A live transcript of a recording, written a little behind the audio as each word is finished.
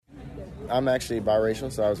I'm actually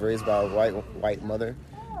biracial, so I was raised by a white mother.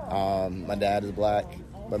 My dad is black,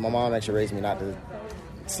 but my mom actually raised me not to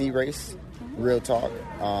see race, real talk,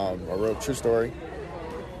 a real true story.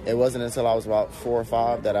 It wasn't until I was about 4 or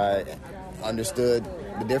 5 that I understood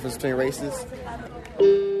the difference between races.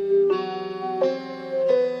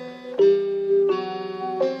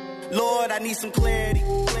 Lord, I need some clarity.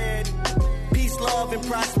 Peace, love, and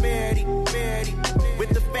prosperity. With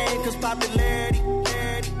the fame comes popularity.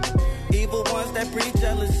 Evil ones that breed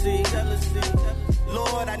jealousy.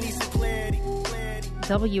 Lord, I need some clarity.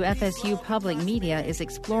 WFSU Public Media is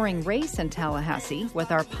exploring race in Tallahassee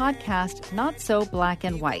with our podcast, Not So Black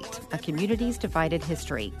and White, A Community's Divided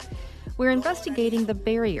History. We're investigating the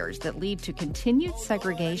barriers that lead to continued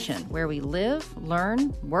segregation where we live,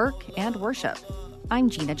 learn, work, and worship. I'm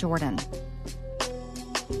Gina Jordan.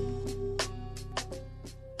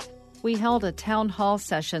 We held a town hall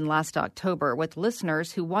session last October with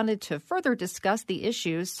listeners who wanted to further discuss the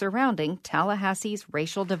issues surrounding Tallahassee's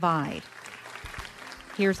racial divide.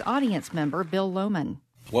 Here's audience member Bill Lohman.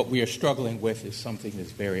 What we are struggling with is something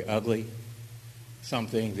that's very ugly,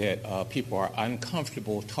 something that people are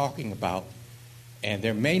uncomfortable talking about, and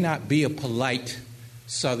there may not be a polite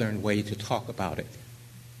Southern way to talk about it.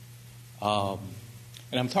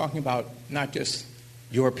 And I'm talking about not just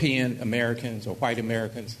European Americans or white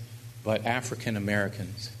Americans, but African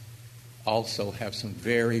Americans also have some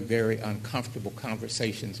very, very uncomfortable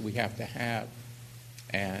conversations we have to have.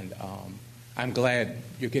 And I'm glad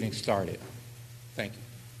you're getting started. Thank you.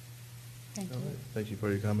 Thank you. Thank you for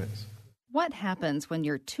your comments. What happens when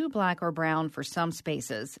you're too black or brown for some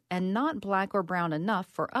spaces and not black or brown enough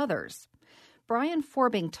for others? Brian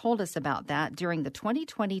Forbing told us about that during the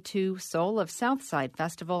 2022 Soul of Southside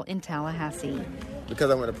Festival in Tallahassee. Because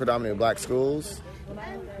I went to predominantly black schools,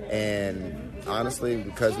 and honestly,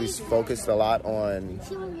 because we focused a lot on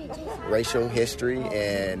racial history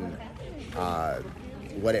and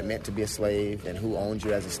what it meant to be a slave and who owned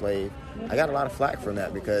you as a slave, I got a lot of flack from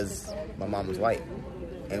that because my mom was white.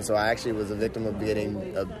 And so I actually was a victim of getting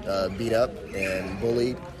beat up and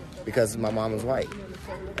bullied because my mom was white.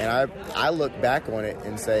 And I look back on it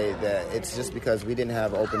and say that it's just because we didn't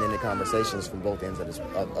have open-ended conversations from both ends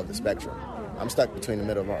of the spectrum. I'm stuck between the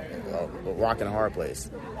middle of a rock and a hard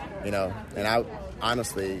place, you know. And I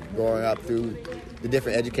honestly, growing up through the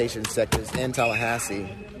different education sectors in Tallahassee,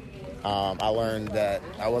 I learned that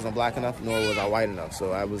I wasn't black enough, nor was I white enough,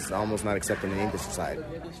 so I was almost not accepted in either society.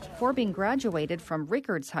 Forbing graduated from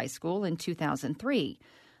Rickards High School in 2003.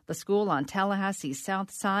 The school on Tallahassee's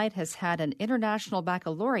South Side has had an International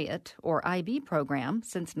Baccalaureate, or IB, program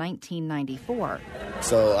since 1994.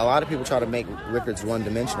 So a lot of people try to make Rickards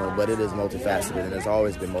one-dimensional, but it is multifaceted, and it's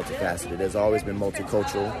always been multifaceted. It's always been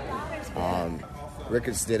multicultural.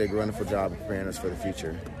 Rickards did a wonderful job of preparing us for the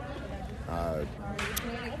future.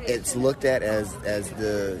 It's looked at as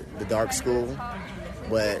the dark school,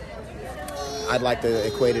 but I'd like to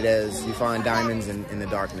equate it as you find diamonds in the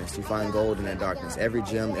darkness. You find gold in the darkness. Every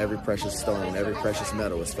gem, every precious stone, every precious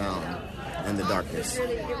metal is found in the darkness.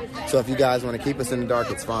 So if you guys want to keep us in the dark,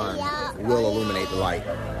 it's fine. We'll illuminate the light.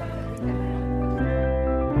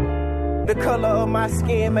 The color of my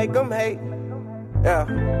skin make them hate. Yeah.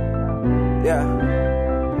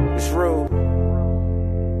 It's rude.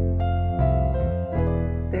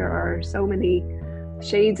 There are so many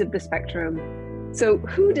shades of the spectrum. So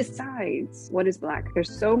who decides what is black?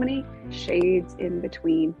 There's so many shades in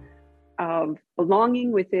between of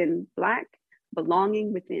belonging within black,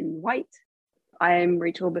 belonging within white. I'm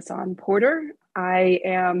Rachel Bassan Porter. I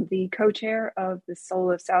am the co-chair of the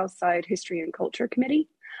Soul of Southside History and Culture Committee,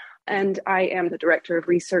 and I am the director of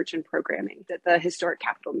research and programming at the Historic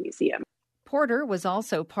Capitol Museum. Porter was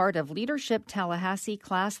also part of Leadership Tallahassee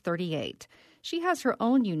Class 38. She has her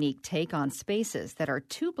own unique take on spaces that are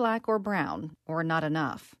too black or brown or not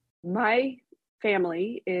enough. My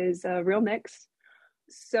family is a real mix.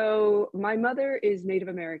 So my mother is Native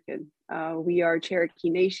American. We are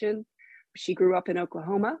Cherokee Nation. She grew up in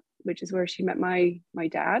Oklahoma, which is where she met my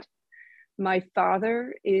dad. My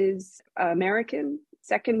father is American,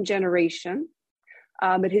 second generation,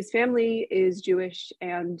 but his family is Jewish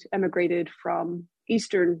and emigrated from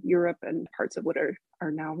Eastern Europe and parts of what are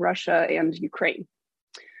now Russia and Ukraine.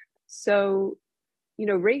 So,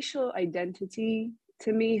 racial identity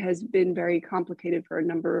to me has been very complicated for a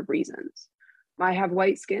number of reasons. I have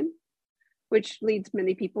white skin, which leads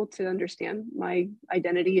many people to understand my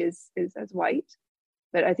identity is as white,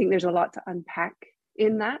 but I think there's a lot to unpack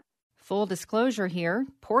in that. Full disclosure here,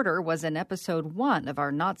 Porter was in episode 1 of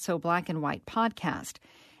our Not So Black and White podcast.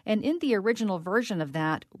 And in the original version of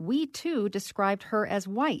that, we too described her as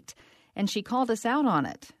white, and she called us out on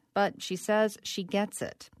it. But she says she gets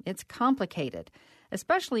it. It's complicated,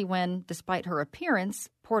 especially when, despite her appearance,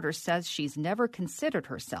 Porter says she's never considered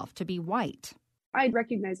herself to be white. I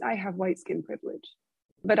recognize I have white skin privilege,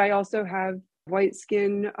 but I also have white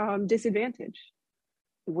skin disadvantage.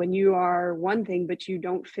 When you are one thing, but you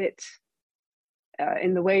don't fit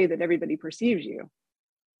in the way that everybody perceives you,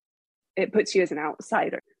 it puts you as an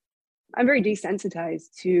outsider. I'm very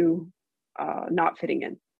desensitized to not fitting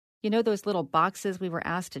in. You know those little boxes we were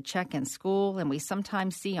asked to check in school and we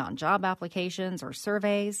sometimes see on job applications or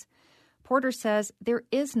surveys? Porter says there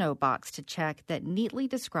is no box to check that neatly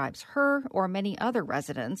describes her or many other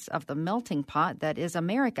residents of the melting pot that is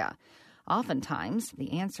America. Oftentimes,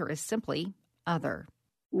 the answer is simply other.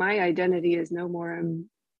 My identity is no more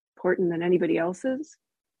important than anybody else's.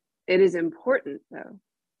 It is important, though.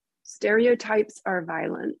 Stereotypes are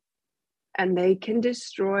violent, and they can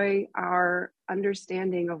destroy our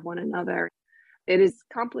understanding of one another. It is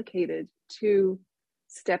complicated to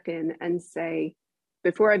step in and say,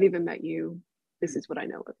 before I've even met you, this is what I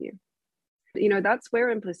know of you. That's where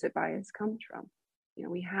implicit bias comes from.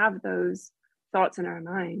 We have those thoughts in our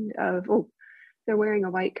mind of, oh, they're wearing a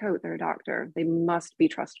white coat, they're a doctor, they must be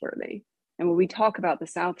trustworthy. And when we talk about the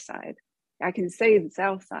South Side, I can say the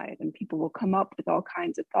South Side and people will come up with all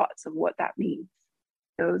kinds of thoughts of what that means.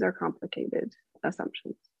 Those are complicated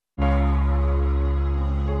assumptions.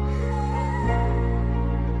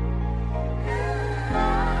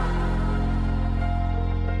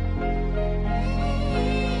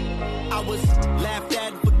 I was laughed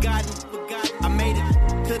at and forgotten. I made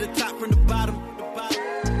it to the top from the bottom.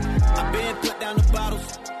 I've been put down the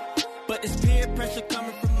bottles, but it's peer pressure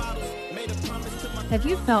coming from models. Made a promise to my. Have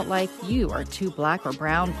you felt like you are too black or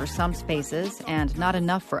brown for some spaces and not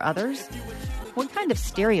enough for others? What kind of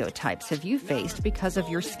stereotypes have you faced because of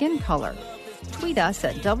your skin color? Tweet us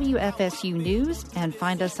at WFSU News and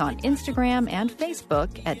find us on Instagram and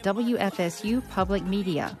Facebook at WFSU Public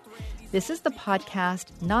Media. This is the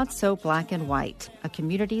podcast Not So Black and White, A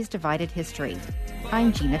Community's Divided History.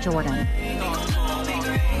 I'm Gina Jordan.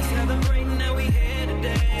 Celebrate that we here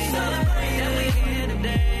today. Celebrate that we